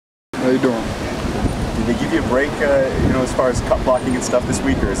you doing? Did they give you a break, as far as cut blocking and stuff this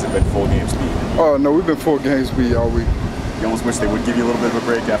week, or has it been full game speed? Oh, no, we've been full game speed all week. You almost wish they would give you a little bit of a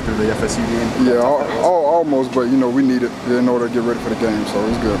break after the FSU game? Yeah, almost, but, we need it in order to get ready for the game, so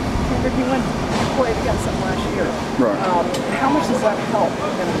it's good. Kendrick, you played against them last year. Right. How much does that help?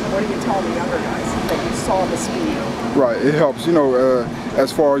 And what are you telling the younger guys that you saw the speed? Right, it helps,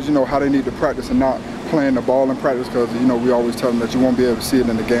 as far as, how they need to practice and not playing the ball in practice, because, we always tell them that you won't be able to see it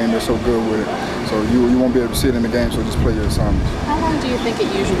in the game. They're so good with it. So you won't be able to see it in the game, so just play your assignments. How long do you think it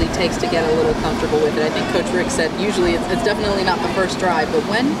usually takes to get a little comfortable with it? I think Coach Rick said usually it's definitely not the first drive, but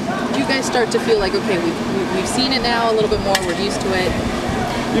when do you guys start to feel like, okay, we've seen it now a little bit more, we're used to it?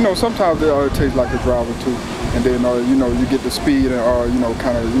 Sometimes it takes like a drive or two, and then you get the speed and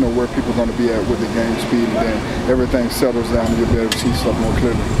where people are going to be at with the game speed, and then everything settles down and you'll be able to see stuff more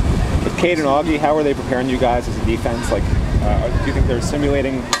clearly. With Cade and Augie, how are they preparing you guys as a defense? Like, do you think they're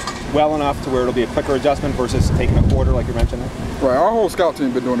simulating well enough to where it'll be a quicker adjustment versus taking a quarter, like you mentioned? Right. Our whole scout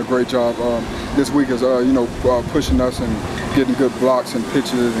team been doing a great job this week, is pushing us and getting good blocks and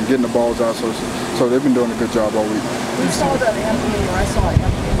pitches and getting the balls out. So they've been doing a good job all week. We saw that Anthony, or I saw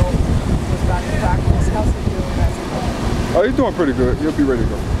Anthony was back in practice. How's he doing as a coach? Oh, he's doing pretty good. He'll be ready to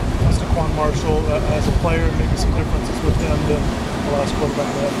go. Mr. Quan Marshall, as a player, maybe some differences with him than the last quarterback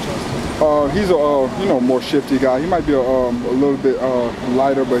they had a chance to. He's a more shifty guy. He might be a little bit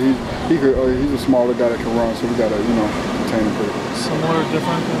lighter, but he's a smaller guy that can run. So we gotta contain him pretty. Similar,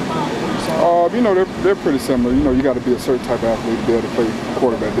 different than what you saw? They're pretty similar. You got to be a certain type of athlete to be able to play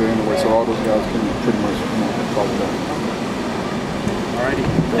quarterback there anyway. So all those guys can pretty much follow that. Alrighty.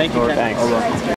 Thank you, Ken. Thanks.